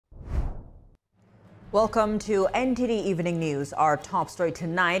Welcome to NTD Evening News. Our top story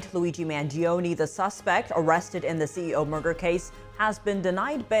tonight, Luigi Mangione, the suspect arrested in the CEO murder case, has been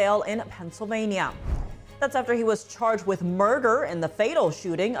denied bail in Pennsylvania. That's after he was charged with murder in the fatal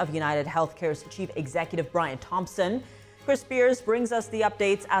shooting of United Healthcare's chief executive Brian Thompson. Chris Spears brings us the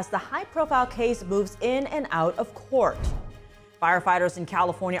updates as the high-profile case moves in and out of court. Firefighters in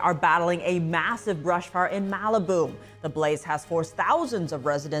California are battling a massive brush fire in Malibu. The blaze has forced thousands of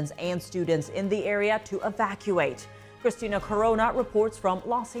residents and students in the area to evacuate. Christina Corona reports from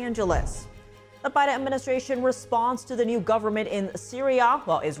Los Angeles. The Biden administration responds to the new government in Syria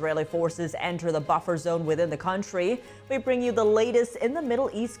while Israeli forces enter the buffer zone within the country. We bring you the latest in the Middle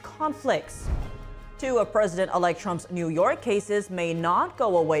East conflicts. Two of President-elect Trump's New York cases may not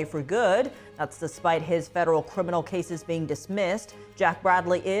go away for good. That's despite his federal criminal cases being dismissed. Jack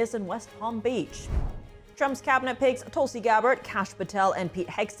Bradley is in West Palm Beach. Trump's cabinet picks Tulsi Gabbard, Kash Patel, and Pete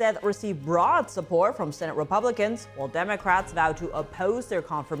Hegseth receive broad support from Senate Republicans, while Democrats vow to oppose their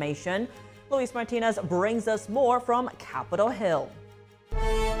confirmation. Luis Martinez brings us more from Capitol Hill.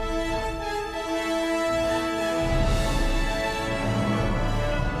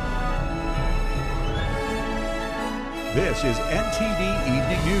 This is NTD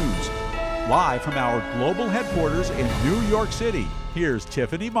Evening News. Live from our global headquarters in New York City, here's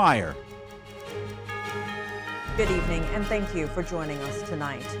Tiffany Meyer. Good evening, and thank you for joining us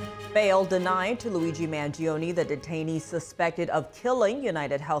tonight. Bail denied to Luigi Mangione, the detainee suspected of killing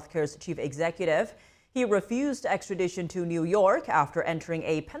United Healthcare's chief executive. He refused extradition to New York after entering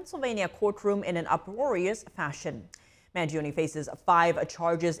a Pennsylvania courtroom in an uproarious fashion. Mangione faces 5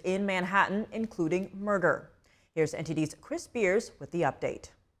 charges in Manhattan, including murder. Here's NTD's Chris Spears with the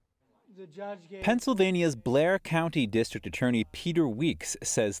update. Pennsylvania's Blair County District Attorney Peter Weeks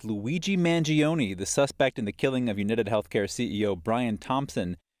says Luigi Mangione, the suspect in the killing of United Healthcare CEO Brian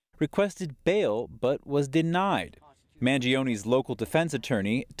Thompson, requested bail but was denied. Mangione's local defense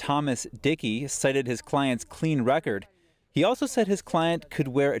attorney, Thomas Dickey, cited his client's clean record. He also said his client could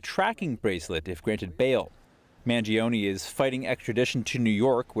wear a tracking bracelet if granted bail. Mangione is fighting extradition to New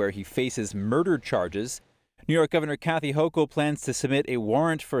York, where he faces murder charges. New York Governor Kathy Hochul plans to submit a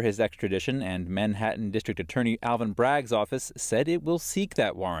warrant for his extradition, and Manhattan District Attorney Alvin Bragg's office said it will seek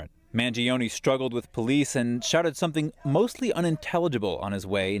that warrant. Mangione struggled with police and shouted something mostly unintelligible on his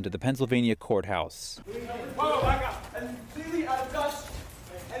way into the Pennsylvania courthouse. Whoa, back up. And completely out of touch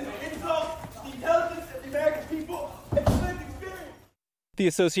and insult the intelligence of the American people and the lived experience. The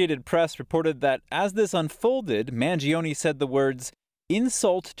Associated Press reported that as this unfolded, Mangione said the words,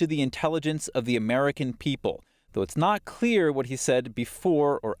 "insult to the intelligence of the American people," though it's not clear what he said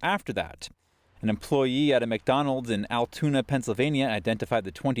before or after that. An employee at a McDonald's in Altoona, Pennsylvania, identified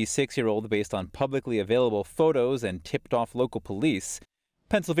the 26-year-old based on publicly available photos and tipped off local police.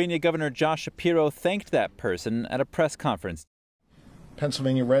 Pennsylvania Governor Josh Shapiro thanked that person at a press conference.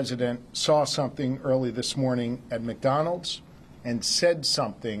 Pennsylvania resident saw something early this morning at McDonald's and said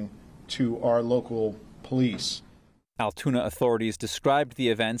something to our local police. Altoona authorities described the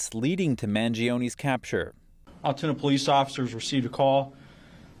events leading to Mangione's capture. Altoona police officers received a call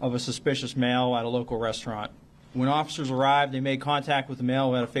of a suspicious male at a local restaurant. When officers arrived, they made contact with the male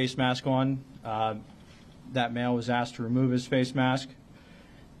who had a face mask on. That male was asked to remove his face mask,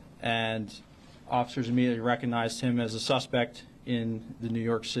 and officers immediately recognized him as a suspect in the New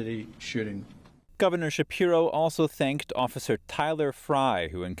York City shooting. Governor Shapiro also thanked Officer Tyler Fry,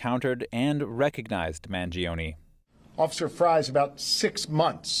 who encountered and recognized Mangione. Officer Fry is about 6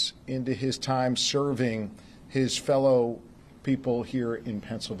 months into his time serving his fellow people here in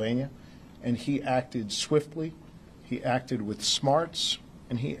Pennsylvania, and he acted swiftly, he acted with smarts,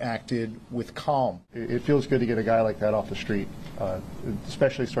 and he acted with calm. It feels good to get a guy like that off the street,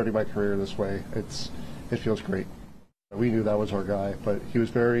 especially starting my career this way. It feels great. We knew that was our guy, but he was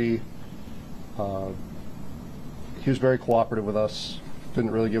very cooperative with us,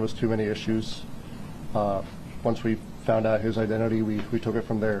 didn't really give us too many issues. Once we found out his identity, we took it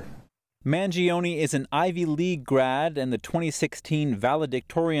from there. Mangione is an Ivy League grad and the 2016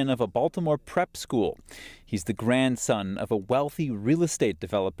 valedictorian of a Baltimore prep school. He's the grandson of a wealthy real estate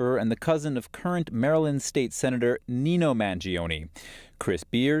developer and the cousin of current Maryland State Senator Nino Mangione. Chris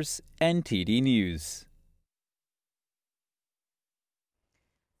Spears, NTD News.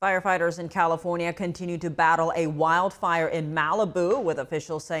 Firefighters in California continue to battle a wildfire in Malibu, with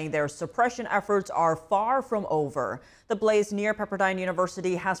officials saying their suppression efforts are far from over. The blaze near Pepperdine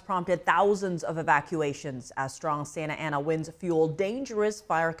University has prompted thousands of evacuations as strong Santa Ana winds fuel dangerous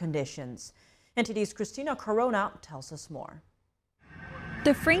fire conditions. NTD's Christina Corona tells us more.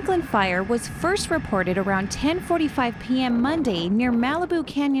 The Franklin fire was first reported around 10:45 p.m. Monday near Malibu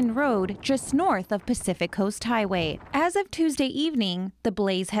Canyon Road, just north of Pacific Coast Highway. As of Tuesday evening, the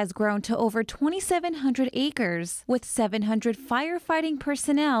blaze has grown to over 2,700 acres, with 700 firefighting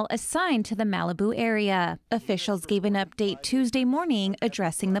personnel assigned to the Malibu area. Officials gave an update Tuesday morning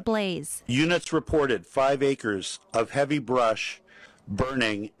addressing the blaze. Units reported 5 acres of heavy brush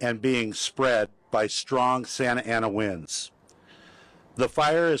burning and being spread by strong Santa Ana winds. The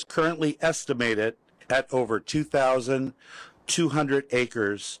fire is currently estimated at over 2,200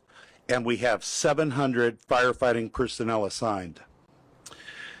 acres, and we have 700 firefighting personnel assigned.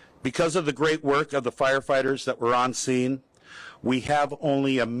 Because of the great work of the firefighters that were on scene, we have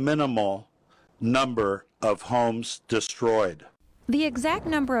only a minimal number of homes destroyed. The exact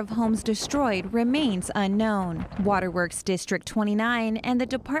number of homes destroyed remains unknown. Waterworks District 29 and the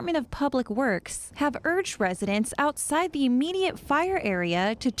Department of Public Works have urged residents outside the immediate fire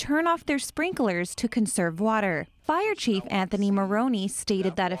area to turn off their sprinklers to conserve water. Fire Chief Anthony Maroney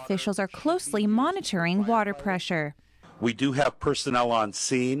stated that officials are closely monitoring water pressure. We do have personnel on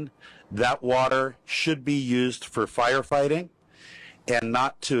scene. That water should be used for firefighting and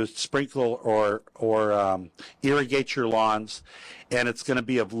not to sprinkle or irrigate your lawns, and it's going to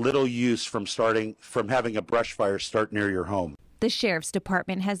be of little use from having a brush fire start near your home. The Sheriff's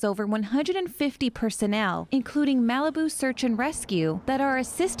Department has over 150 personnel, including Malibu Search and Rescue, that are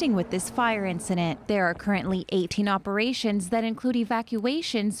assisting with this fire incident. There are currently 18 operations that include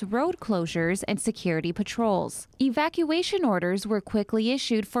evacuations, road closures, and security patrols. Evacuation orders were quickly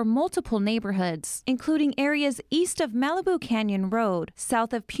issued for multiple neighborhoods, including areas east of Malibu Canyon Road,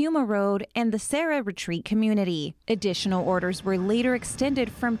 south of Puma Road, and the Sarah Retreat community. Additional orders were later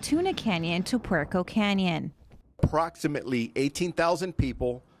extended from Tuna Canyon to Puerco Canyon. Approximately 18,000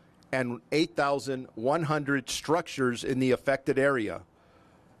 people and 8,100 structures in the affected area.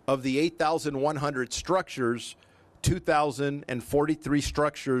 Of the 8,100 structures, 2,043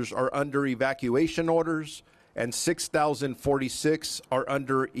 structures are under evacuation orders and 6,046 are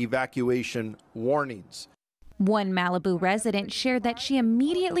under evacuation warnings. One Malibu resident shared that she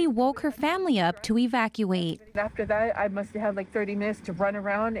immediately woke her family up to evacuate. After that, I must have had like 30 minutes to run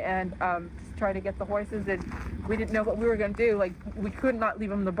around and just try to get the horses, and we didn't know what we were going to do. Like, we could not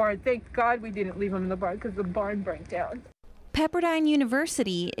leave them in the barn. Thank God we didn't leave them in the barn because the barn burnt down. Pepperdine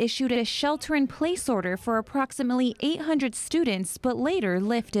University issued a shelter-in-place order for approximately 800 students, but later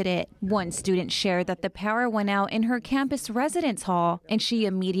lifted it. One student shared that the power went out in her campus residence hall, and she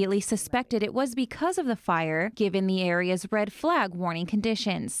immediately suspected it was because of the fire, given the area's red flag warning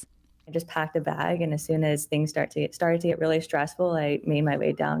conditions. I just packed a bag, and as soon as things started to get really stressful, I made my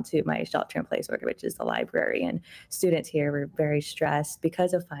way down to my shelter-in-place order, which is the library. And students here were very stressed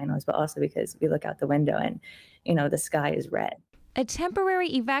because of finals, but also because we look out the window and, you know, the sky is red. A temporary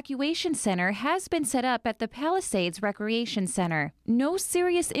evacuation center has been set up at the Palisades Recreation Center. No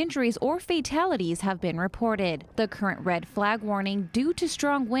serious injuries or fatalities have been reported. The current red flag warning due to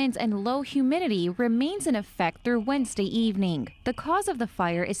strong winds and low humidity remains in effect through Wednesday evening. The cause of the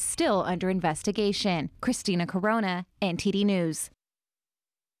fire is still under investigation. Christina Corona, NTD News.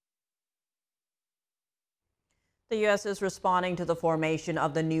 The U.S. is responding to the formation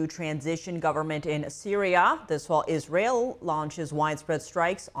of the new transition government in Syria. This while Israel launches widespread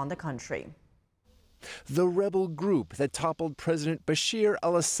strikes on the country. The rebel group that toppled President Bashar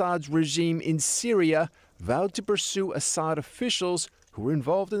al-Assad's regime in Syria vowed to pursue Assad officials who were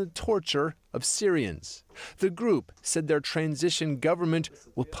involved in the torture of Syrians. The group said their transition government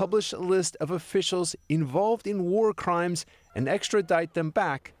will publish a list of officials involved in war crimes and extradite them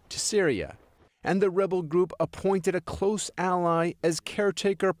back to Syria. And the rebel group appointed a close ally as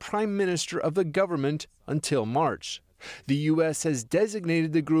caretaker prime minister of the government until March. The U.S. has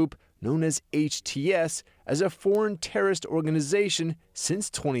designated the group, known as HTS, as a foreign terrorist organization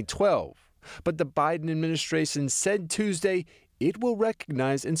since 2012. But the Biden administration said Tuesday it will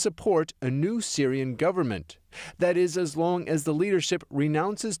recognize and support a new Syrian government. That is, as long as the leadership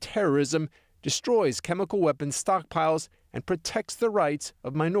renounces terrorism, destroys chemical weapons stockpiles, and protects the rights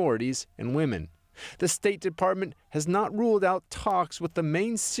of minorities and women. The State Department has not ruled out talks with the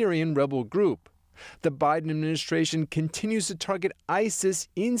main Syrian rebel group. The Biden administration continues to target ISIS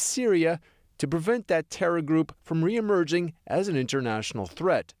in Syria to prevent that terror group from reemerging as an international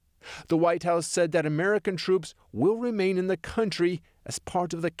threat. The White House said that American troops will remain in the country as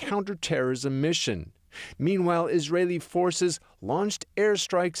part of the counterterrorism mission. Meanwhile, Israeli forces launched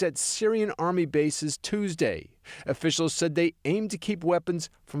airstrikes at Syrian army bases Tuesday. Officials said they aim to keep weapons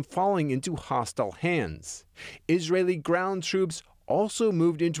from falling into hostile hands. Israeli ground troops also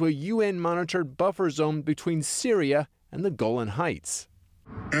moved into a UN-monitored buffer zone between Syria and the Golan Heights.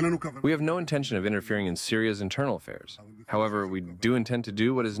 We have no intention of interfering in Syria's internal affairs. However, we do intend to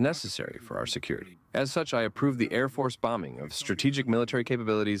do what is necessary for our security. As such, I approve the Air Force bombing of strategic military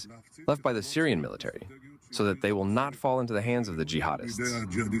capabilities left by the Syrian military, so that they will not fall into the hands of the jihadists.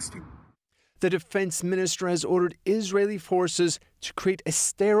 The defense minister has ordered Israeli forces to create a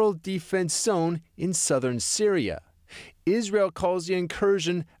sterile defense zone in southern Syria. Israel calls the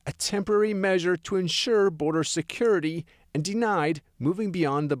incursion a temporary measure to ensure border security and denied moving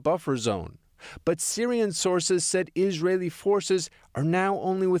beyond the buffer zone. But Syrian sources said Israeli forces are now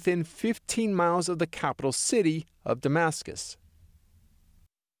only within 15 miles of the capital city of Damascus.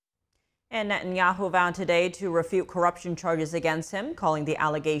 And Netanyahu vowed today to refute corruption charges against him, calling the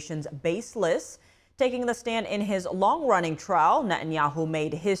allegations baseless. Taking the stand in his long-running trial, Netanyahu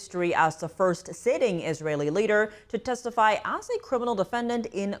made history as the first sitting Israeli leader to testify as a criminal defendant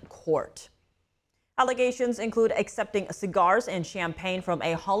in court. Allegations include accepting cigars and champagne from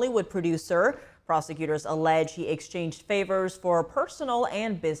a Hollywood producer. Prosecutors allege he exchanged favors for personal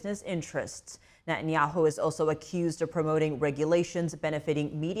and business interests. Netanyahu is also accused of promoting regulations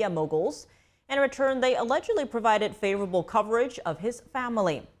benefiting media moguls. In return, they allegedly provided favorable coverage of his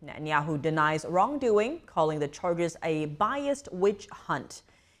family. Netanyahu denies wrongdoing, calling the charges a biased witch hunt.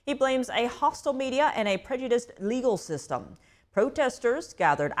 He blames a hostile media and a prejudiced legal system. Protesters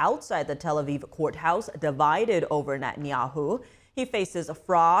gathered outside the Tel Aviv courthouse divided over Netanyahu. He faces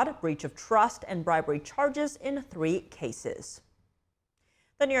fraud, breach of trust, and bribery charges in 3 cases.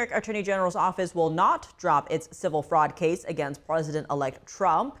 The New York Attorney General's office will not drop its civil fraud case against President-elect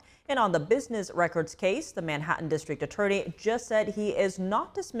Trump. And on the business records case, the Manhattan District Attorney just said he is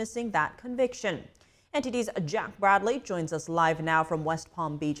not dismissing that conviction. NTD's Jack Bradley joins us live now from West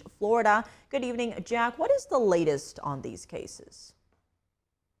Palm Beach, Florida. Good evening, Jack. What is the latest on these cases?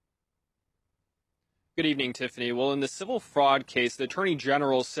 Good evening, Tiffany. Well, in the civil fraud case, the Attorney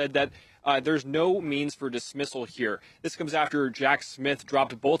General said that there's no means for dismissal here. This comes after Jack Smith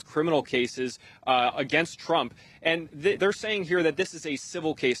dropped both criminal cases against Trump. And they're saying here that this is a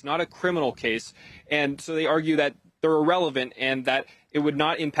civil case, not a criminal case. And so they argue that they're irrelevant and that it would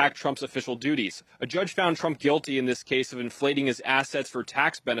not impact Trump's official duties. A judge found Trump guilty in this case of inflating his assets for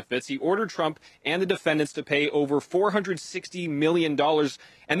tax benefits. He ordered Trump and the defendants to pay over $460 million.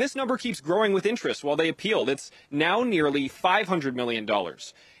 And this number keeps growing with interest while they appealed. It's now nearly $500 million.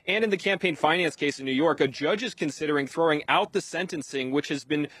 And in the campaign finance case in New York, a judge is considering throwing out the sentencing, which has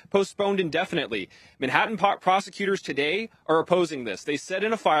been postponed indefinitely. Manhattan prosecutors today are opposing this. They said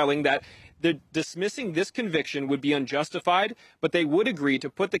in a filing that dismissing this conviction would be unjustified, but they would agree to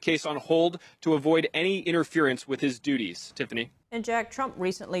put the case on hold to avoid any interference with his duties. Tiffany. And Jack, Trump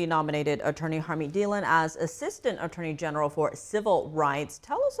recently nominated Attorney Harmeet Dillon as Assistant Attorney General for Civil Rights.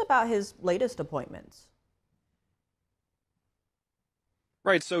 Tell us about his latest appointments.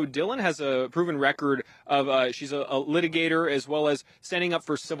 Right. So Dillon has a proven record of she's a litigator as well as standing up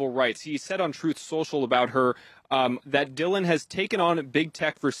for civil rights. He said on Truth Social about her that Dillon has taken on big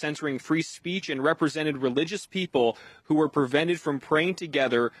tech for censoring free speech and represented religious people who were prevented from praying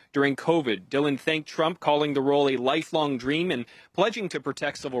together during COVID. Dillon thanked Trump, calling the role a lifelong dream and pledging to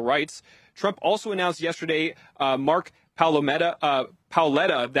protect civil rights. Trump also announced yesterday Mark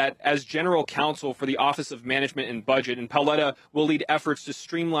Paoletta that as general counsel for the Office of Management and Budget, and Paoletta will lead efforts to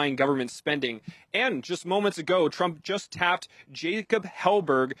streamline government spending. And just moments ago, Trump just tapped Jacob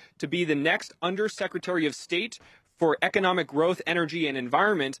Hellberg to be the next Undersecretary of State for Economic Growth, Energy, and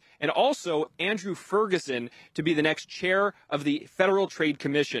Environment, and also Andrew Ferguson to be the next chair of the Federal Trade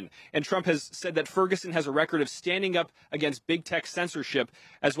Commission. And Trump has said that Ferguson has a record of standing up against big tech censorship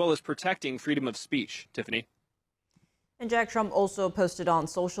as well as protecting freedom of speech. Tiffany. And Jack, Trump also posted on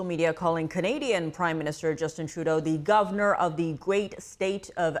social media calling Canadian Prime Minister Justin Trudeau the governor of the great state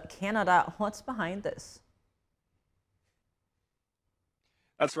of Canada. What's behind this?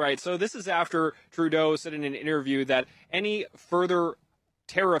 That's right. So this is after Trudeau said in an interview that any further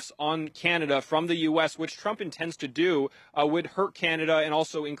tariffs on Canada from the U.S., which Trump intends to do, would hurt Canada and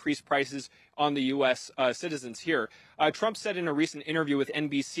also increase prices on the U.S. Citizens here. Trump said in a recent interview with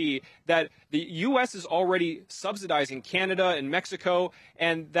NBC that the U.S. is already subsidizing Canada and Mexico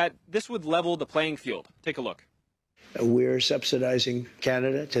and that this would level the playing field. Take a look. We're subsidizing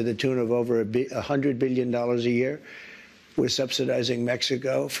Canada to the tune of over $100 billion a year. We're subsidizing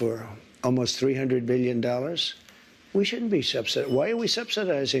Mexico for almost $300 billion. We shouldn't be subsidizing. Why are we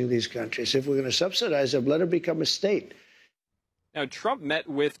subsidizing these countries? If we're going to subsidize them, let them become a state. Now, Trump met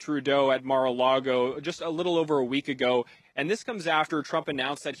with Trudeau at Mar-a-Lago just a little over a week ago, and this comes after Trump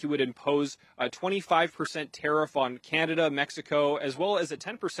announced that he would impose a 25% tariff on Canada, Mexico, as well as a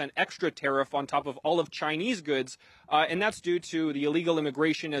 10% extra tariff on top of all of Chinese goods, and that's due to the illegal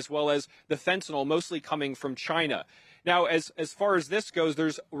immigration as well as the fentanyl mostly coming from China. Now, as far as this goes,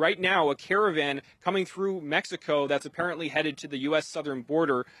 there's right now a caravan coming through Mexico that's apparently headed to the U.S. southern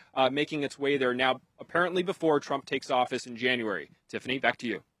border, making its way there now, apparently before Trump takes office in January. Tiffany, back to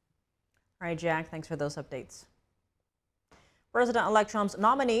you. All right, Jack, thanks for those updates. President-elect Trump's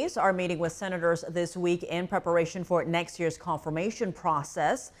nominees are meeting with senators this week in preparation for next year's confirmation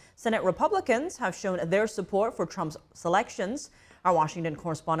process. Senate Republicans have shown their support for Trump's selections. Our Washington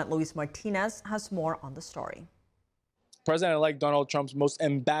correspondent Luis Martinez has more on the story. President-elect Donald Trump's most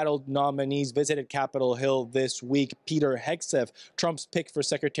embattled nominees visited Capitol Hill this week. Peter Hegseth, Trump's pick for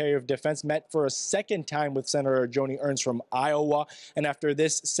Secretary of Defense, met for a second time with Senator Joni Ernst from Iowa. And after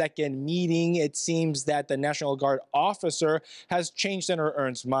this second meeting, it seems that the National Guard officer has changed Senator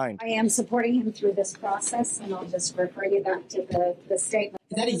Ernst's mind. I am supporting him through this process, and I'll just refer you back to the statement.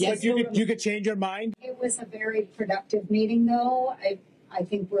 Is that a yes? You could change your mind? It was a very productive meeting, though. I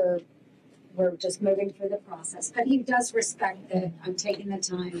think we're just moving through the process. But he does respect that I'm taking the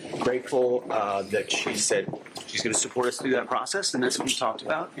time. Grateful that she said she's going to support us through that process, and that's what we talked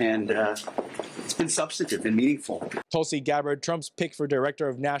about. And it's been substantive and meaningful. Tulsi Gabbard, Trump's pick for Director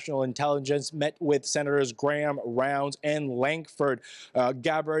of National Intelligence, met with Senators Graham, Rounds, and Lankford.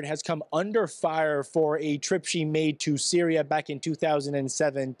 Gabbard has come under fire for a trip she made to Syria back in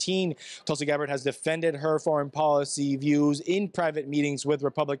 2017. Tulsi Gabbard has defended her foreign policy views in private meetings with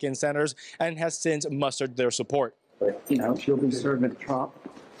Republican senators and has since mustered their support. But, you know, she'll be serving Trump.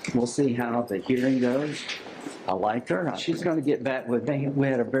 We'll see how the hearing goes. I like her. She's going to get back with me. We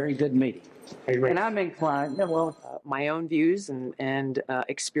had a very good meeting. And I'm inclined, my own views and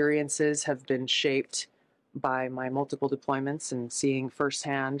experiences have been shaped by my multiple deployments and seeing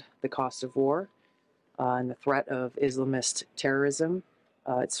firsthand the cost of war and the threat of Islamist terrorism.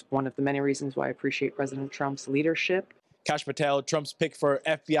 It's one of the many reasons why I appreciate President Trump's leadership. Kash Patel, Trump's pick for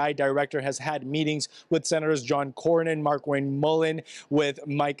FBI director, has had meetings with Senators John Cornyn, Markwayne Mullin, with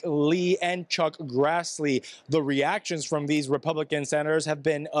Mike Lee, and Chuck Grassley. The reactions from these Republican senators have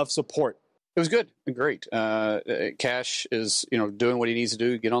been of support. It was good and great. Kash is, doing what he needs to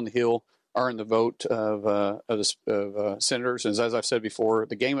do, get on the Hill, earn the vote of senators. And as I've said before,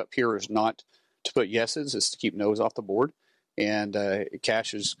 the game up here is not to put yeses, it's to keep no's off the board. And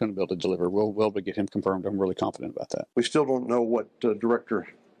Kash is going to be able to deliver. We'll be able to get him confirmed. I'm really confident about that. We still don't know what Director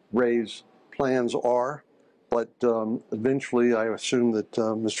Wray's plans are, but eventually I assume that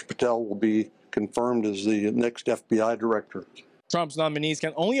Mr. Patel will be confirmed as the next FBI director. Trump's nominees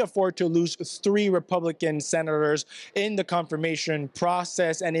can only afford to lose 3 Republican senators in the confirmation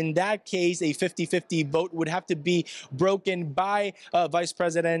process. And in that case, a 50-50 vote would have to be broken by Vice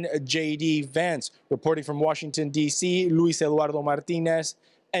President J.D. Vance. Reporting from Washington, D.C., Luis Eduardo Martinez,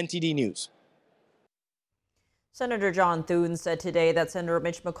 NTD News. Senator John Thune said today that Senator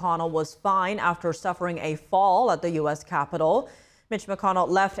Mitch McConnell was fine after suffering a fall at the U.S. Capitol. Mitch McConnell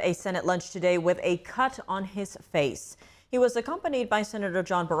left a Senate lunch today with a cut on his face. He was accompanied by Senator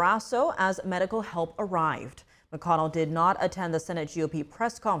John Barrasso as medical help arrived. McConnell did not attend the Senate GOP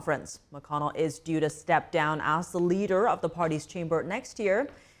press conference. McConnell is due to step down as the leader of the party's chamber next year.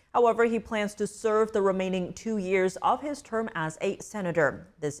 However, he plans to serve the remaining 2 years of his term as a senator.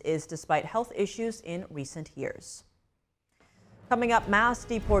 This is despite health issues in recent years. Coming up, mass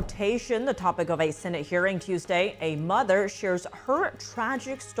deportation, the topic of a Senate hearing Tuesday. A mother shares her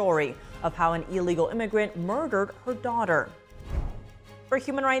tragic story of how an illegal immigrant murdered her daughter. For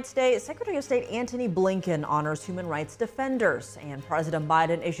Human Rights Day, Secretary of State Antony Blinken honors human rights defenders, and President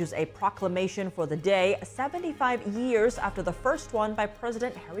Biden issues a proclamation for the day 75 years after the first one by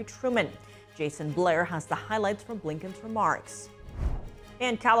President Harry Truman. Jason Blair has the highlights from Blinken's remarks.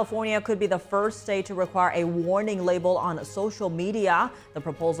 And California could be the first state to require a warning label on social media. The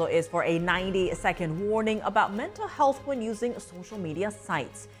proposal is for a 90-second warning about mental health when using social media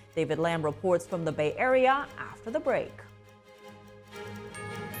sites. David Lamb reports from the Bay Area after the break.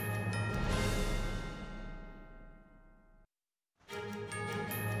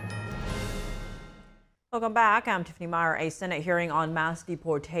 Welcome back. I'm Tiffany Meyer. A Senate hearing on mass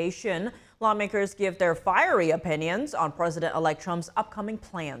deportation. Lawmakers give their fiery opinions on President-elect Trump's upcoming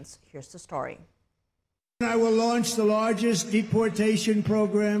plans. Here's the story. I will launch the largest deportation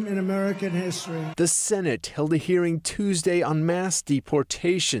program in American history. The Senate held a hearing Tuesday on mass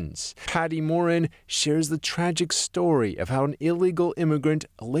deportations. Patty Morin shares the tragic story of how an illegal immigrant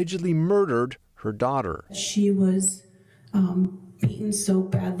allegedly murdered her daughter. She was beaten so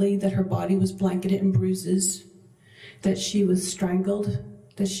badly that her body was blanketed in bruises, that she was strangled,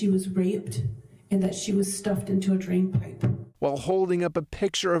 that she was raped, and that she was stuffed into a drain pipe. While holding up a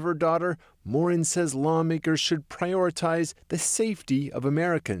picture of her daughter, Morin says lawmakers should prioritize the safety of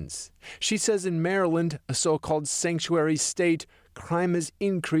Americans. She says in Maryland, a so-called sanctuary state, crime has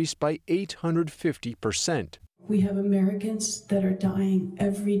increased by 850%. We have Americans that are dying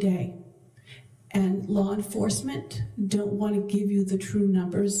every day, and law enforcement don't want to give you the true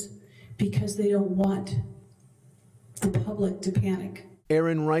numbers because they don't want the public to panic.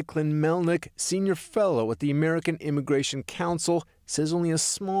 Aaron Reichlin-Melnick, senior fellow at the American Immigration Council, says only a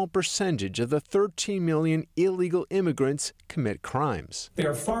small percentage of the 13 million illegal immigrants commit crimes. They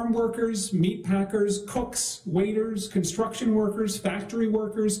are farm workers, meat packers, cooks, waiters, construction workers, factory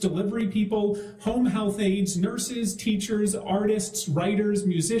workers, delivery people, home health aides, nurses, teachers, artists, writers,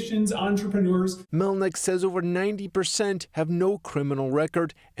 musicians, entrepreneurs. Melnick says over 90% have no criminal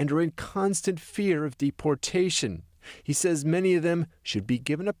record and are in constant fear of deportation. He says many of them should be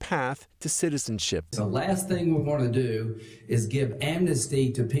given a path to citizenship. The last thing we want to do is give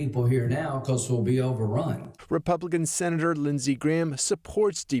amnesty to people here now because we'll be overrun. Republican Senator Lindsey Graham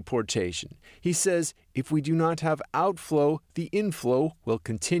supports deportation. He says if we do not have outflow, the inflow will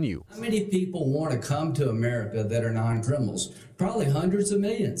continue. How many people want to come to America that are non-criminals? Probably hundreds of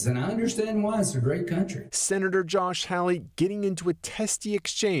millions, and I understand why. It's a great country. Senator Josh Hawley getting into a testy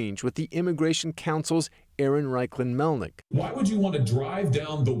exchange with the Immigration Council's Aaron Reichlin-Melnick. Why would you want to drive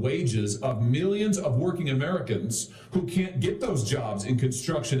down the wages of millions of working Americans who can't get those jobs in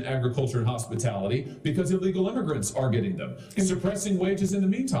construction, agriculture, and hospitality because illegal immigrants are getting them, and suppressing wages in the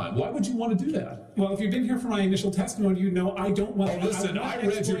meantime? Why would you want to do that? Well, if you've been here for my initial testimony, you know I don't want to. Listen, I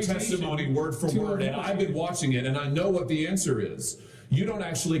read your testimony word for word, and I've been watching it, and I know what the answer is. You don't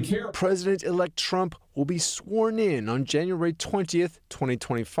actually care. President-elect Trump will be sworn in on January 20th,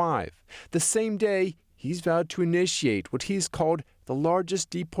 2025. The same day, he's vowed to initiate what he's called the largest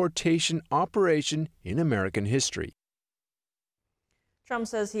deportation operation in American history. Trump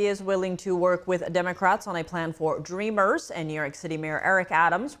says he is willing to work with Democrats on a plan for Dreamers, and New York City Mayor Eric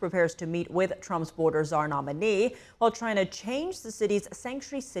Adams prepares to meet with Trump's border czar nominee while trying to change the city's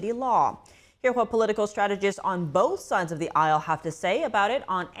sanctuary city law. Hear what political strategists on both sides of the aisle have to say about it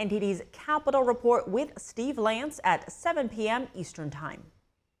on NTD's Capitol Report with Steve Lance at 7 p.m. Eastern Time.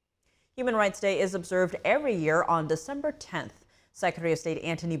 Human Rights Day is observed every year on December 10th. Secretary of State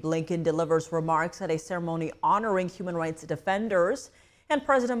Antony Blinken delivers remarks at a ceremony honoring human rights defenders, and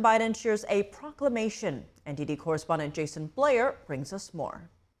President Biden shares a proclamation. NTD correspondent Jason Blair brings us more.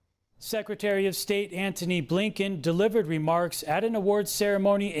 Secretary of State Antony Blinken delivered remarks at an awards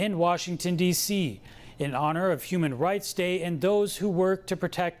ceremony in Washington, D.C. in honor of Human Rights Day and those who work to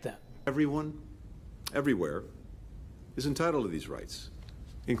protect them. Everyone, everywhere, is entitled to these rights,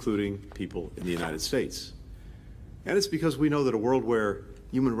 including people in the United States. And it's because we know that a world where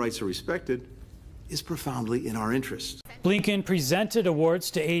human rights are respected is profoundly in our interest. Blinken presented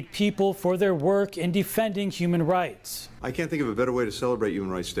awards to 8 people for their work in defending human rights. I can't think of a better way to celebrate Human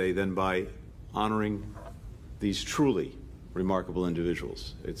Rights Day than by honoring these truly remarkable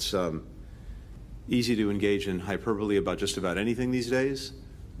individuals. It's easy to engage in hyperbole about just about anything these days,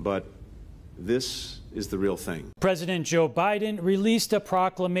 but this is the real thing. President Joe Biden released a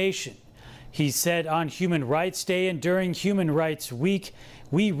proclamation. He said on Human Rights Day and during Human Rights Week,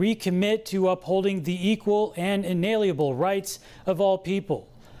 we recommit to upholding the equal and inalienable rights of all people.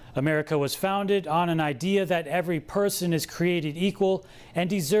 America was founded on an idea that every person is created equal and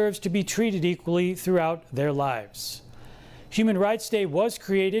deserves to be treated equally throughout their lives. Human Rights Day was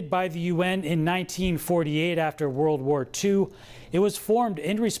created by the UN in 1948 after World War II. It was formed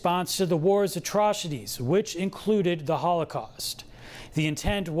in response to the war's atrocities, which included the Holocaust. The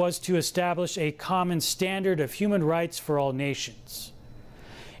intent was to establish a common standard of human rights for all nations.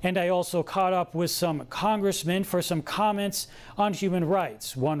 And I also caught up with some congressmen for some comments on human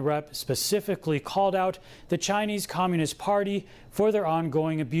rights. One rep specifically called out the Chinese Communist Party for their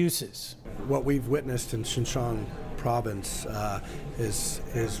ongoing abuses. What we've witnessed in Xinjiang province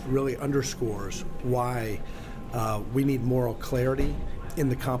is really underscores why we need moral clarity in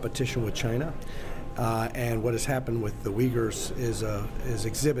the competition with China. And what has happened with the Uyghurs is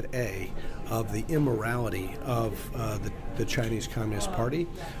Exhibit A of the immorality of the Chinese Communist Party.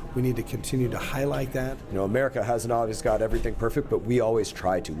 We need to continue to highlight that. You know, America hasn't always got everything perfect, but we always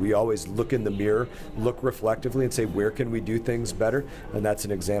try to. We always look in the mirror, look reflectively, and say, where can we do things better? And that's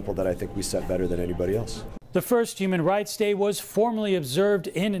an example that I think we set better than anybody else. The first Human Rights Day was formally observed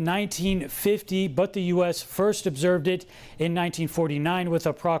in 1950, but the U.S. first observed it in 1949 with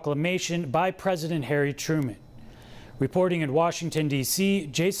a proclamation by President Harry Truman. Reporting in Washington, D.C.,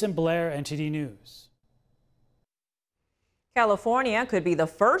 Jason Blair, NTD News. California could be the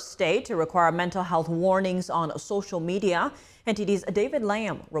first state to require mental health warnings on social media. NTD's David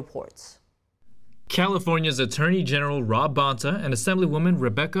Lamb reports. California's Attorney General Rob Bonta and Assemblywoman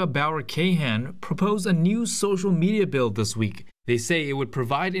Rebecca Bauer-Cahan proposed a new social media bill this week. They say it would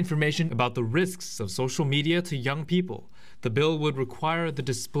provide information about the risks of social media to young people. The bill would require the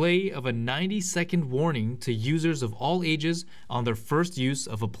display of a 90-second warning to users of all ages on their first use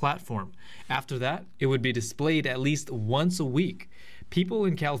of a platform. After that, it would be displayed at least once a week. People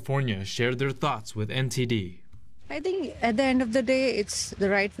in California shared their thoughts with NTD. I think at the end of the day, it's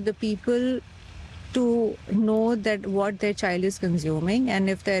the right for the people to know that what their child is consuming, and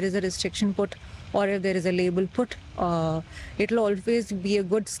if there is a restriction put or if there is a label put, it'll always be a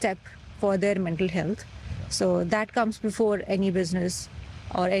good step for their mental health. So that comes before any business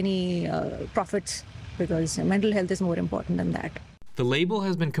or any profits, because mental health is more important than that. The label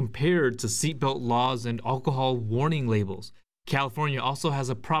has been compared to seatbelt laws and alcohol warning labels. California also has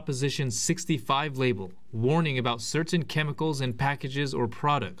a Proposition 65 label, warning about certain chemicals in packages or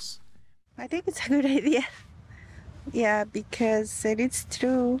products. I think it's a good idea. Yeah, because it is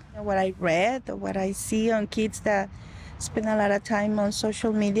true. What I read or what I see on kids that spend a lot of time on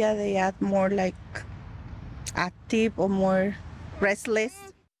social media, they act more like active or more restless.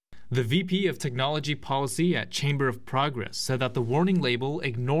 The VP of Technology Policy at Chamber of Progress said that the warning label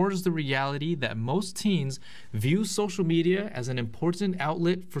ignores the reality that most teens view social media as an important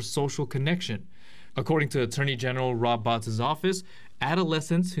outlet for social connection. According to Attorney General Rob Bonta's office,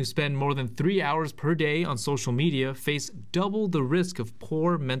 adolescents who spend more than 3 hours per day on social media face double the risk of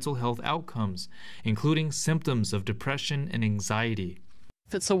poor mental health outcomes, including symptoms of depression and anxiety.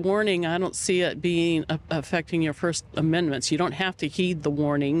 If it's a warning, I don't see it being affecting your First Amendments. You don't have to heed the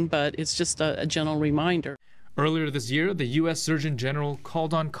warning, but it's just a gentle reminder. Earlier this year, the U.S. Surgeon General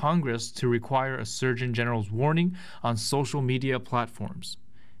called on Congress to require a Surgeon General's warning on social media platforms.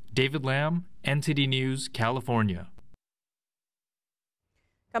 David Lamb, NTD News, California.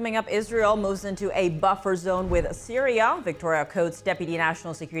 Coming up, Israel moves into a buffer zone with Syria. Victoria Coates, Deputy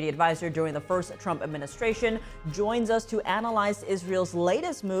National Security Advisor during the first Trump administration, joins us to analyze Israel's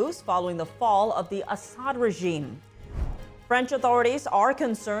latest moves following the fall of the Assad regime. French authorities are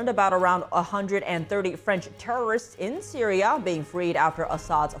concerned about around 130 French terrorists in Syria being freed after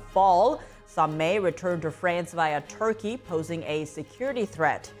Assad's fall. Some may return to France via Turkey, posing a security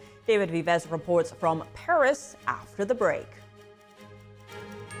threat. David Vives reports from Paris after the break.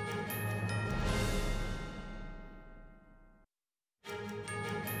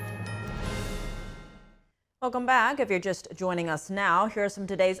 Welcome back. If you're just joining us now, here are some of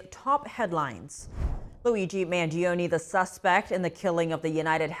today's top headlines. Luigi Mangione, the suspect in the killing of the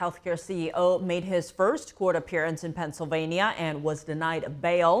United Healthcare CEO, made his first court appearance in Pennsylvania and was denied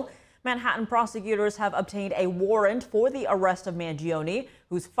bail. Manhattan prosecutors have obtained a warrant for the arrest of Mangione,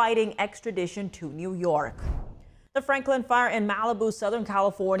 who's fighting extradition to New York. The Franklin fire in Malibu, Southern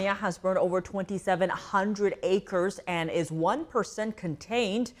California, has burned over 2,700 acres and is 1%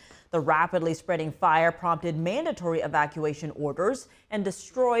 contained. The rapidly spreading fire prompted mandatory evacuation orders and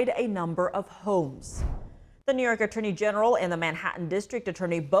destroyed a number of homes. The New York Attorney General and the Manhattan District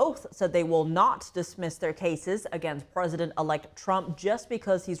Attorney both said they will not dismiss their cases against President-elect Trump just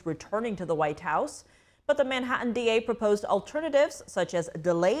because he's returning to the White House. But the Manhattan DA proposed alternatives, such as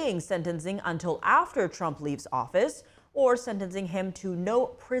delaying sentencing until after Trump leaves office or sentencing him to no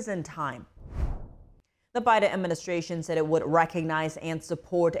prison time. The Biden administration said it would recognize and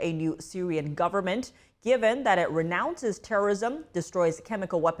support a new Syrian government, given that it renounces terrorism, destroys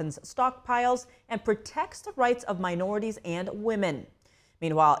chemical weapons stockpiles, and protects the rights of minorities and women.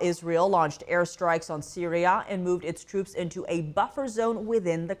 Meanwhile, Israel launched airstrikes on Syria and moved its troops into a buffer zone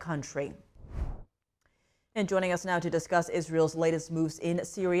within the country. And joining us now to discuss Israel's latest moves in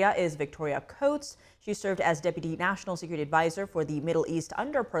Syria is Victoria Coates. She served as Deputy National Security Advisor for the Middle East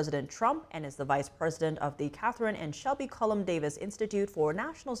under President Trump and is the Vice President of the Catherine and Shelby Cullum Davis Institute for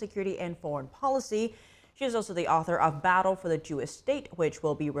National Security and Foreign Policy. She is also the author of Battle for the Jewish State, which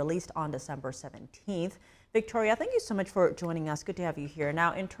will be released on December 17th. Victoria, thank you so much for joining us. Good to have you here.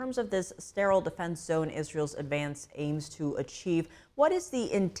 Now, in terms of this sterile defense zone Israel's advance aims to achieve, what is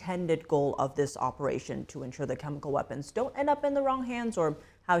the intended goal of this operation to ensure that chemical weapons don't end up in the wrong hands, or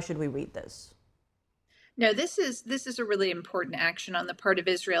how should we read this? No, this is a really important action on the part of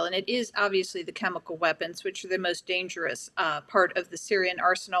Israel, and it is obviously the chemical weapons, which are the most dangerous part of the Syrian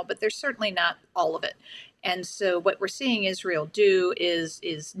arsenal, but they're certainly not all of it. And so what we're seeing Israel do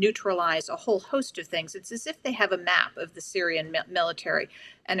is neutralize a whole host of things. It's as if they have a map of the Syrian military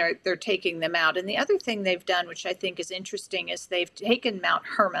and they're taking them out. And the other thing they've done, which I think is interesting, is they've taken Mount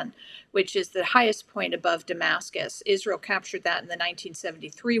Hermon, which is the highest point above Damascus. Israel captured that in the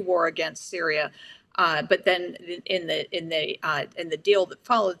 1973 war against Syria. But then in the deal that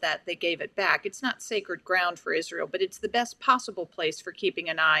followed that, they gave it back. It's not sacred ground for Israel, but it's the best possible place for keeping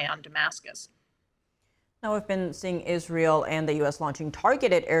an eye on Damascus. Now, we've been seeing Israel and the U.S. launching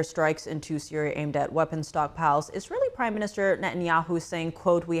targeted airstrikes into Syria aimed at weapon stockpiles. Israeli Prime Minister Netanyahu saying,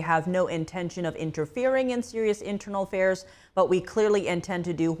 quote, "We have no intention of interfering in Syria's internal affairs, but we clearly intend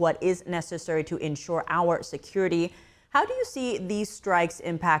to do what is necessary to ensure our security." How do you see these strikes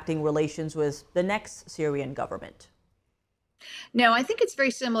impacting relations with the next Syrian government? No, I think it's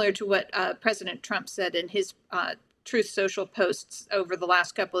very similar to what President Trump said in his Truth Social posts over the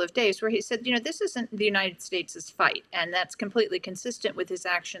last couple of days, where he said, this isn't the United States' fight. And that's completely consistent with his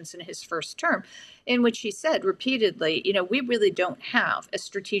actions in his first term, in which he said repeatedly, we really don't have a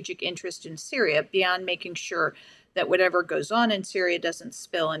strategic interest in Syria beyond making sure that whatever goes on in Syria doesn't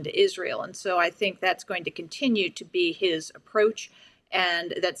spill into Israel. And so I think that's going to continue to be his approach.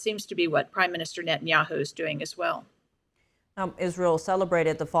 And that seems to be what Prime Minister Netanyahu is doing as well. Israel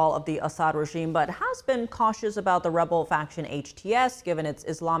celebrated the fall of the Assad regime, but has been cautious about the rebel faction HTS, given its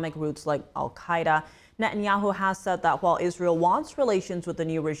Islamic roots like al-Qaeda. Netanyahu has said that while Israel wants relations with the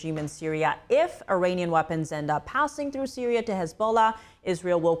new regime in Syria, if Iranian weapons end up passing through Syria to Hezbollah,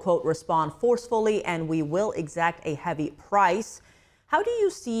 Israel will, quote, "respond forcefully and we will exact a heavy price." How do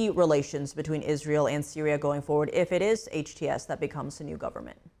you see relations between Israel and Syria going forward if it is HTS that becomes the new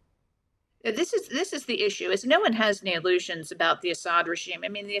government? This is the issue, is no one has any illusions about the Assad regime. I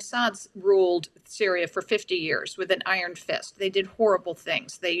mean, the Assads ruled Syria for 50 years with an iron fist. They did horrible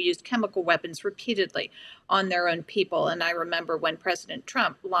things. They used chemical weapons repeatedly on their own people. And I remember when President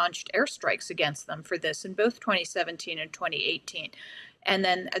Trump launched airstrikes against them for this in both 2017 and 2018. And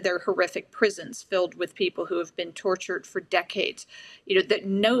then their horrific prisons filled with people who have been tortured for decades. That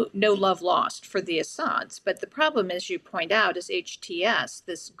no love lost for the Assads. But the problem, as you point out, is HTS,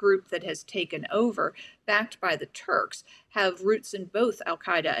 this group that has taken over, backed by the Turks, have roots in both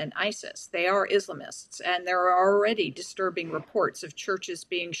al-Qaeda and ISIS. They are Islamists, and there are already disturbing reports of churches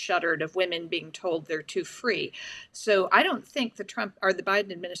being shuttered, of women being told they're too free. So I don't think the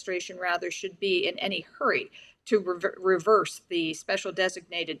Biden administration rather should be in any hurry to reverse the special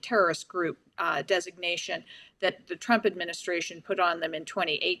designated terrorist group designation that the Trump administration put on them in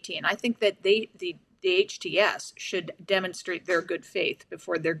 2018. I think that the HTS should demonstrate their good faith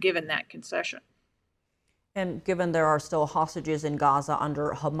before they're given that concession. And given there are still hostages in Gaza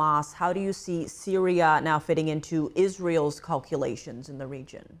under Hamas, how do you see Syria now fitting into Israel's calculations in the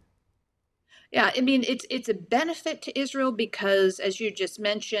region? Yeah, I mean, it's a benefit to Israel because, as you just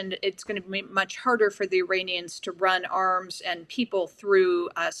mentioned, it's going to be much harder for the Iranians to run arms and people through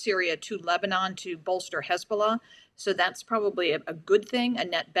Syria to Lebanon to bolster Hezbollah. So that's probably a good thing, a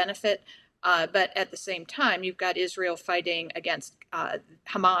net benefit. But at the same time, you've got Israel fighting against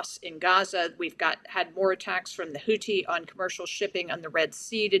Hamas in Gaza. We've had more attacks from the Houthi on commercial shipping on the Red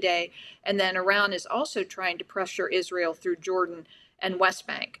Sea today. And then Iran is also trying to pressure Israel through Jordan and West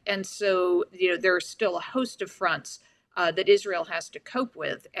Bank. And so, there's still a host of fronts that Israel has to cope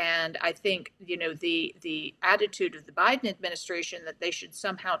with. And I think, the attitude of the Biden administration that they should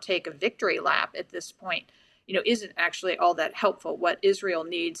somehow take a victory lap at this point, isn't actually all that helpful. What Israel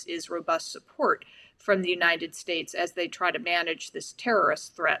needs is robust support from the United States as they try to manage this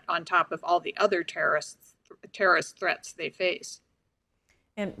terrorist threat on top of all the other terrorist threats they face.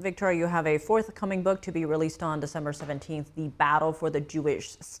 And Victoria, you have a forthcoming book to be released on December 17th, The Battle for the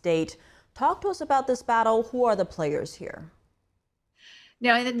Jewish State. Talk to us about this battle. Who are the players here?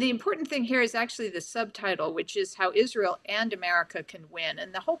 Now, the important thing here is actually the subtitle, which is How Israel and America Can Win.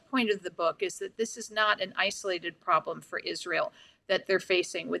 And the whole point of the book is that this is not an isolated problem for Israel that they're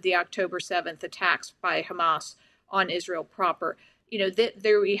facing with the October 7th attacks by Hamas on Israel proper.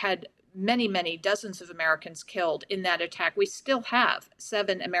 There we had many dozens of Americans killed in that attack. We still have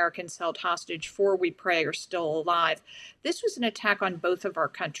 7 Americans held hostage. 4, we pray, are still alive. This was an attack on both of our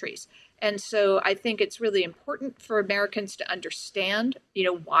countries. And so I think it's really important for Americans to understand,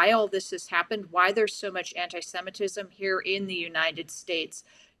 why all this has happened, why there's so much anti-Semitism here in the United States.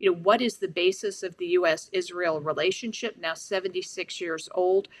 What is the basis of the U.S.-Israel relationship, now 76 years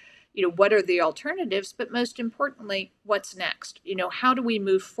old? What are the alternatives? But most importantly, what's next? How do we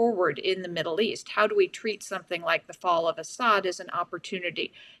move forward in the Middle East? How do we treat something like the fall of Assad as an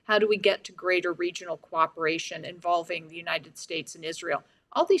opportunity? How do we get to greater regional cooperation involving the United States and Israel?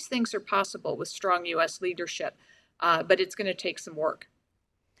 All these things are possible with strong U.S. leadership, but it's going to take some work.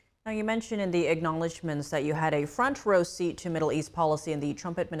 Now, you mentioned in the acknowledgments that you had a front row seat to Middle East policy in the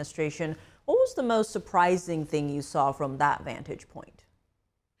Trump administration. What was the most surprising thing you saw from that vantage point?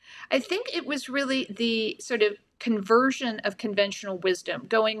 I think it was really the sort of conversion of conventional wisdom,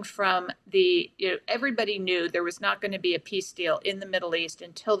 going from everybody knew there was not going to be a peace deal in the Middle East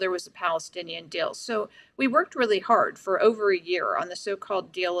until there was a Palestinian deal. So we worked really hard for over a year on the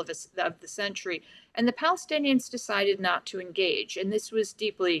so-called deal of the century, and the Palestinians decided not to engage. And this was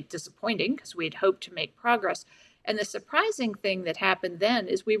deeply disappointing because we had hoped to make progress. And the surprising thing that happened then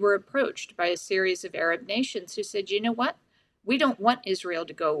is we were approached by a series of Arab nations who said, you know what? We don't want Israel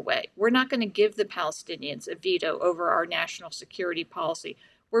to go away. We're not going to give the Palestinians a veto over our national security policy.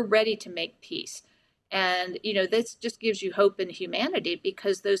 We're ready to make peace. And, this just gives you hope in humanity,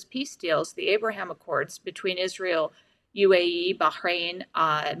 because those peace deals, the Abraham Accords between Israel, UAE, Bahrain,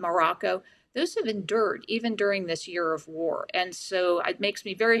 and Morocco, those have endured even during this year of war. And so it makes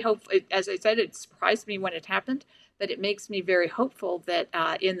me very hopeful. As I said, it surprised me when it happened, but it makes me very hopeful that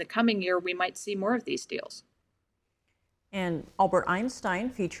in the coming year, we might see more of these deals. And Albert Einstein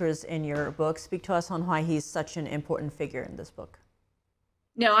features in your book. Speak to us on why he's such an important figure in this book.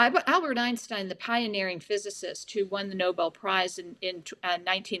 No, Albert Einstein, the pioneering physicist who won the Nobel Prize in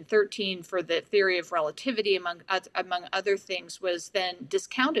 1913 for the theory of relativity, among other things, was then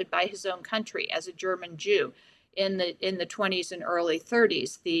discounted by his own country as a German Jew in the 20s and early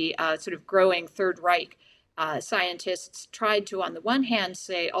 30s. The sort of growing Third Reich scientists tried to, on the one hand,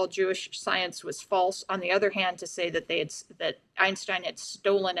 say all Jewish science was false, on the other hand, to say that that Einstein had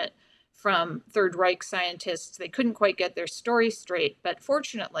stolen it from Third Reich scientists. They couldn't quite get their story straight, but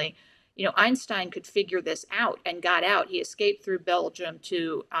fortunately, Einstein could figure this out and got out. He escaped through Belgium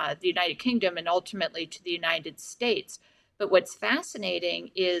to the United Kingdom and ultimately to the United States. But what's fascinating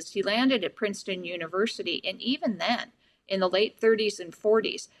is he landed at Princeton University, and even then, in the late 30s and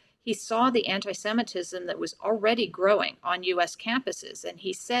 40s, he saw the anti-Semitism that was already growing on U.S. campuses, and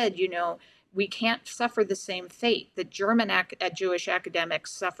he said, we can't suffer the same fate that German Jewish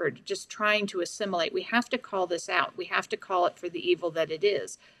academics suffered just trying to assimilate. We have to call this out. We have to call it for the evil that it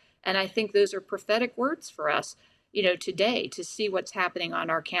is. And I think those are prophetic words for us, today, to see what's happening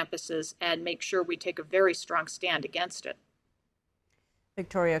on our campuses and make sure we take a very strong stand against it.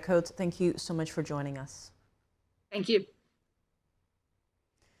 Victoria Coates, thank you so much for joining us. Thank you.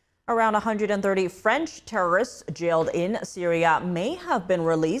 Around 130 French terrorists jailed in Syria may have been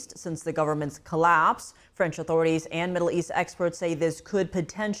released since the government's collapse. French authorities and Middle East experts say this could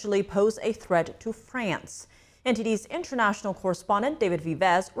potentially pose a threat to France. NTD's international correspondent David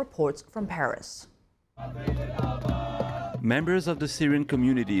Vives reports from Paris. Members of the Syrian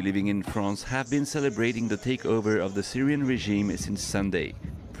community living in France have been celebrating the takeover of the Syrian regime since Sunday.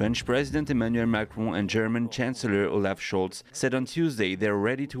 French President Emmanuel Macron and German Chancellor Olaf Scholz said on Tuesday they're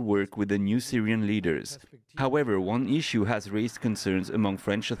ready to work with the new Syrian leaders. However, one issue has raised concerns among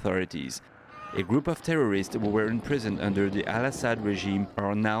French authorities. A group of terrorists who were imprisoned under the al-Assad regime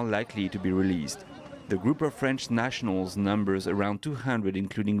are now likely to be released. The group of French nationals numbers around 200,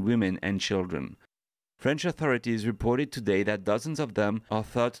 including women and children. French authorities reported today that dozens of them are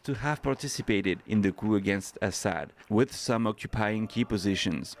thought to have participated in the coup against Assad, with some occupying key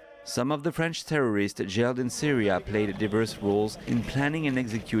positions. Some of the French terrorists jailed in Syria played diverse roles in planning and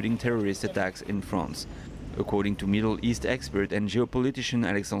executing terrorist attacks in France. According to Middle East expert and geopolitician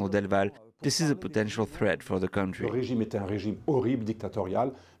Alexandre Delval, this is a potential threat for the country.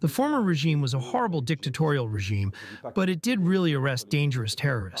 The former regime was a horrible dictatorial regime, but it did really arrest dangerous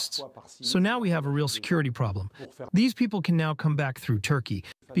terrorists. So now we have a real security problem. These people can now come back through Turkey,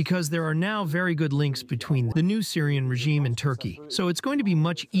 because there are now very good links between the new Syrian regime and Turkey. So it's going to be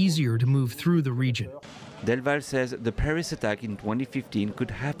much easier to move through the region. Delval says the Paris attack in 2015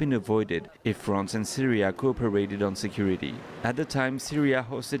 could have been avoided if France and Syria cooperated on security. At the time, Syria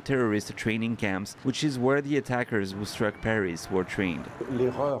hosted terrorist training camps, which is where the attackers who struck Paris were trained.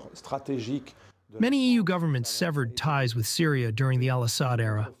 Many EU governments severed ties with Syria during the al-Assad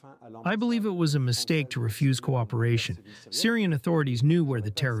era. I believe it was a mistake to refuse cooperation. Syrian authorities knew where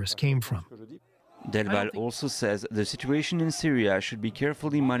the terrorists came from. Delval also says the situation in Syria should be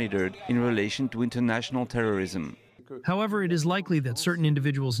carefully monitored in relation to international terrorism. However, it is likely that certain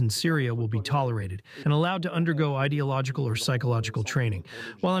individuals in Syria will be tolerated and allowed to undergo ideological or psychological training.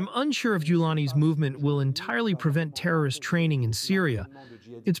 While I'm unsure if Giuliani's movement will entirely prevent terrorist training in Syria,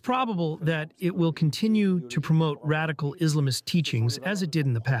 it's probable that it will continue to promote radical Islamist teachings as it did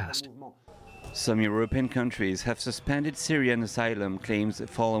in the past. Some European countries have suspended Syrian asylum claims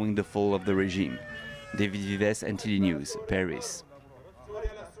following the fall of the regime. David Vives, NTD News, Paris.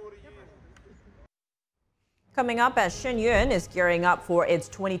 Coming up, as Shen is gearing up for its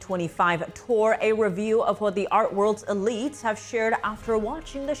 2025 tour, a review of what the art world's elites have shared after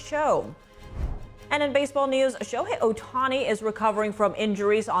watching the show. And in baseball news, Shohei Ohtani is recovering from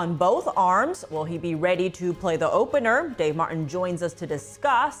injuries on both arms. Will he be ready to play the opener? Dave Martin joins us to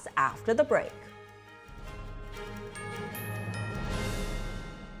discuss after the break.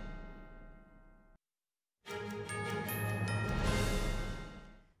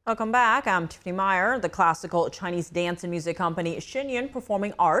 Welcome back. I'm Tiffany Meyer. The classical Chinese dance and music company Shen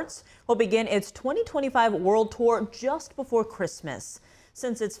Performing Arts will begin its 2025 world tour just before Christmas.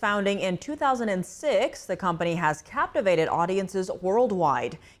 Since its founding in 2006, the company has captivated audiences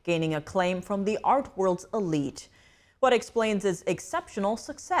worldwide, gaining acclaim from the art world's elite. What explains its exceptional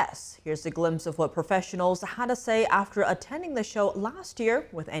success? Here's a glimpse of what professionals had to say after attending the show last year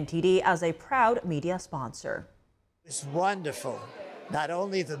with NTD as a proud media sponsor. It's wonderful. Not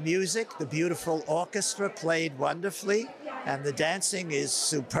only the music, the beautiful orchestra played wonderfully, and the dancing is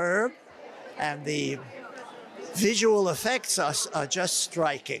superb, and the visual effects are just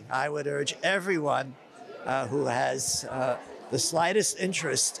striking. I would urge everyone who has the slightest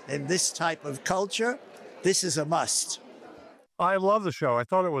interest in this type of culture, this is a must. I love the show. I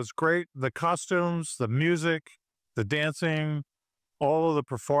thought it was great. The costumes, the music, the dancing, all of the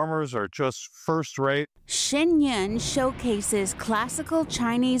performers are just first rate. Shen showcases classical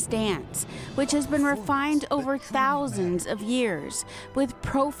Chinese dance, which has been refined over thousands of years with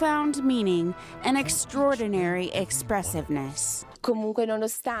profound meaning and extraordinary expressiveness.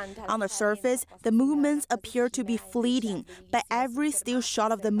 On the surface, the movements appear to be fleeting, but every still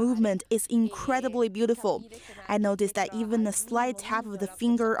shot of the movement is incredibly beautiful. I noticed that even a slight tap of the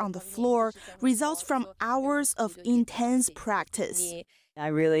finger on the floor results from hours of intense practice.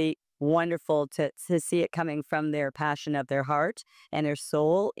 Really wonderful to see it coming from their passion of their heart and their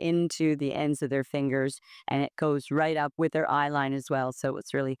soul into the ends of their fingers, and it goes right up with their eye line as well, so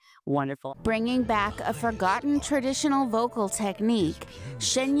it's really wonderful. Bringing back a forgotten traditional vocal technique,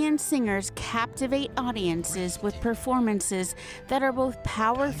 Shen singers captivate audiences with performances that are both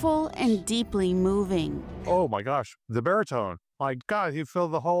powerful and deeply moving. Oh my gosh, the baritone. My God, he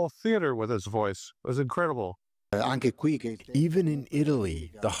filled the whole theater with his voice. It was incredible. Even in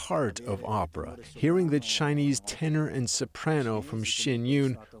Italy, the heart of opera, hearing the Chinese tenor and soprano from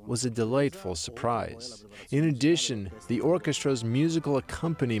Shen was a delightful surprise. In addition, the orchestra's musical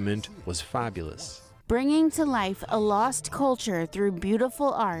accompaniment was fabulous. Bringing to life a lost culture through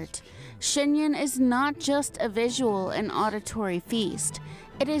beautiful art, Shen is not just a visual and auditory feast,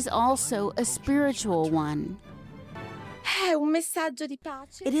 it is also a spiritual one.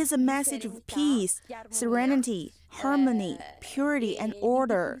 It is a message of peace, serenity, harmony, purity, and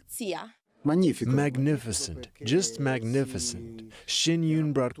order. Magnificent, just magnificent.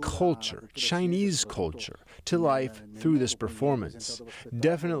 Shen brought culture, Chinese culture, to life through this performance.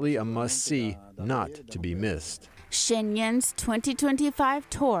 Definitely a must-see, not to be missed. Shen's 2025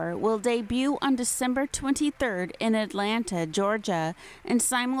 tour will debut on December 23rd in Atlanta, Georgia, and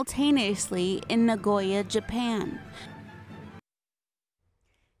simultaneously in Nagoya, Japan.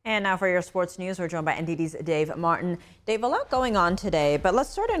 And now for your sports news, we're joined by NTD's Dave Martin. Dave, a lot going on today, but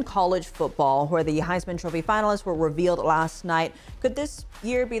let's start in college football, where the Heisman Trophy finalists were revealed last night. Could this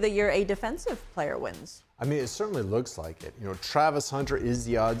year be the year a defensive player wins? I mean, it certainly looks like it. You know, Travis Hunter is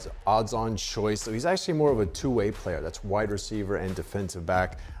the odds-on choice, so he's actually more of a two-way player. That's wide receiver and defensive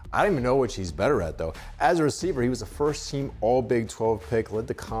back. I don't even know which he's better at, though. As a receiver, he was a first-team All-Big 12 pick, led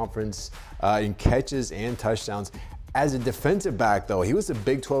the conference in catches and touchdowns. As a defensive back, though, he was the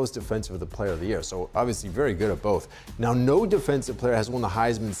Big 12's Defensive Player of the Year, so obviously very good at both. Now, no defensive player has won the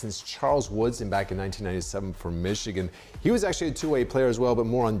Heisman since Charles Woodson back in 1997 for Michigan. He was actually a two-way player as well, but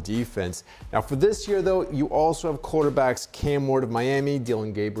more on defense. Now, for this year, though, you also have quarterbacks Cam Ward of Miami,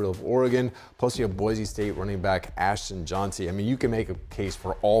 Dylan Gabriel of Oregon, plus you have Boise State running back Ashton Johnson. I mean, you can make a case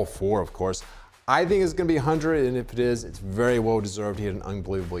for all four, of course. I think it's going to be 100, and if it is, it's very well deserved. He had an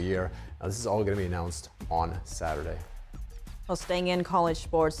unbelievable year. Now, this is all going to be announced on Saturday. Well, staying in college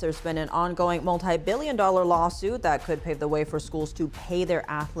sports, there's been an ongoing multi-billion-dollar lawsuit that could pave the way for schools to pay their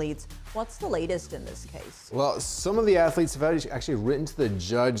athletes. What's the latest in this case? Well, some of the athletes have actually written to the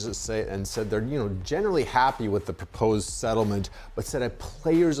judge and said they're, generally happy with the proposed settlement, but said a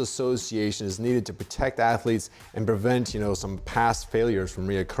players' association is needed to protect athletes and prevent, some past failures from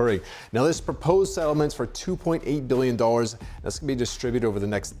reoccurring. Now, this proposed settlement's for $2.8 billion. That's going to be distributed over the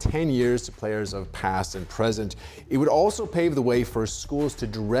next 10 years to players of past and present. It would also pave the the way for schools to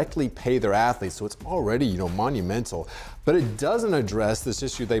directly pay their athletes, so it's already, monumental. But it doesn't address this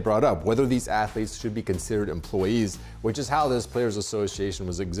issue they brought up, whether these athletes should be considered employees, which is how this Players Association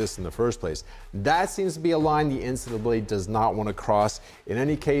was exist in the first place. That seems to be a line the NCAA does not want to cross. In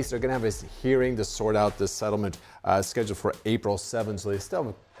any case, they're going to have a hearing to sort out this settlement scheduled for April 7th, so they still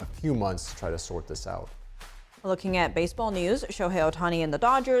have a few months to try to sort this out. Looking at baseball news, Shohei Ohtani and the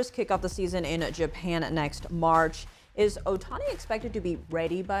Dodgers kick off the season in Japan next March. Is Ohtani expected to be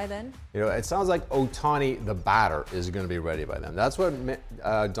ready by then? It sounds like Ohtani, the batter, is going to be ready by then. That's what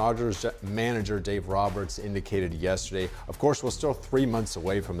Dodgers manager Dave Roberts indicated yesterday. Of course, we're still 3 months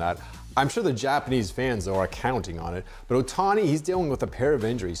away from that. I'm sure the Japanese fans, though, are counting on it. But Ohtani, he's dealing with a pair of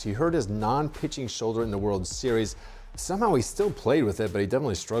injuries. He hurt his non-pitching shoulder in the World Series. Somehow he still played with it, but he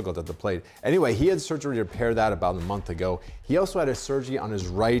definitely struggled at the plate. Anyway, he had surgery to repair that about a month ago. He also had a surgery on his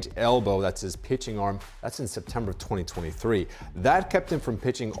right elbow, that's his pitching arm. That's in September of 2023. That kept him from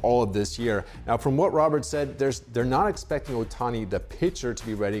pitching all of this year. Now, from what Robert said, they're not expecting Ohtani, the pitcher, to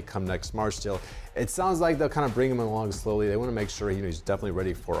be ready come next March still. It sounds like they'll kind of bring him along slowly. They want to make sure he's definitely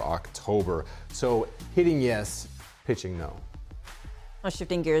ready for October. So hitting yes, pitching no. Well,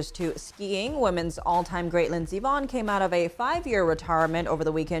 shifting gears to skiing, women's all-time great Lindsey Vonn came out of a 5-year retirement over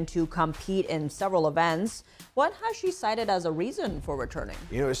the weekend to compete in several events. What has she cited as a reason for returning?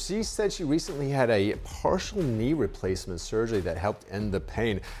 She said she recently had a partial knee replacement surgery that helped end the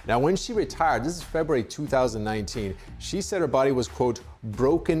pain. Now, when she retired, this is February 2019, she said her body was, quote,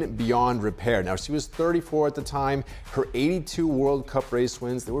 broken beyond repair. Now, she was 34 at the time. Her 82 World Cup race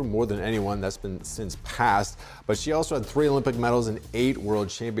wins, they were more than anyone that's been since passed. But she also had 3 Olympic medals and 8 World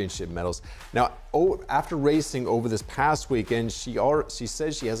Championship medals. Now, after racing over this past weekend, she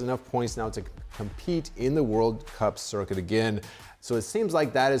says she has enough points now to compete in the World Cup circuit again. So it seems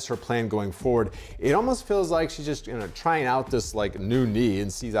like that is her plan going forward. It almost feels like she's just trying out this new knee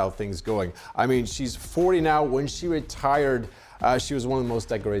and sees how things going. I mean, she's 40 now. When she retired, she was one of the most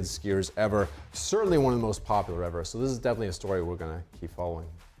decorated skiers ever, certainly one of the most popular ever. So this is definitely a story we're going to keep following.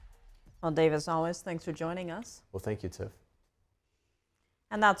 Well, Dave, as always, thanks for joining us. Well, thank you, Tiff.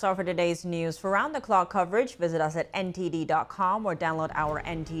 And that's all for today's news. For round-the-clock coverage, visit us at ntd.com or download our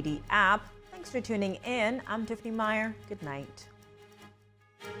NTD app. Thanks for tuning in. I'm Tiffany Meyer. Good night.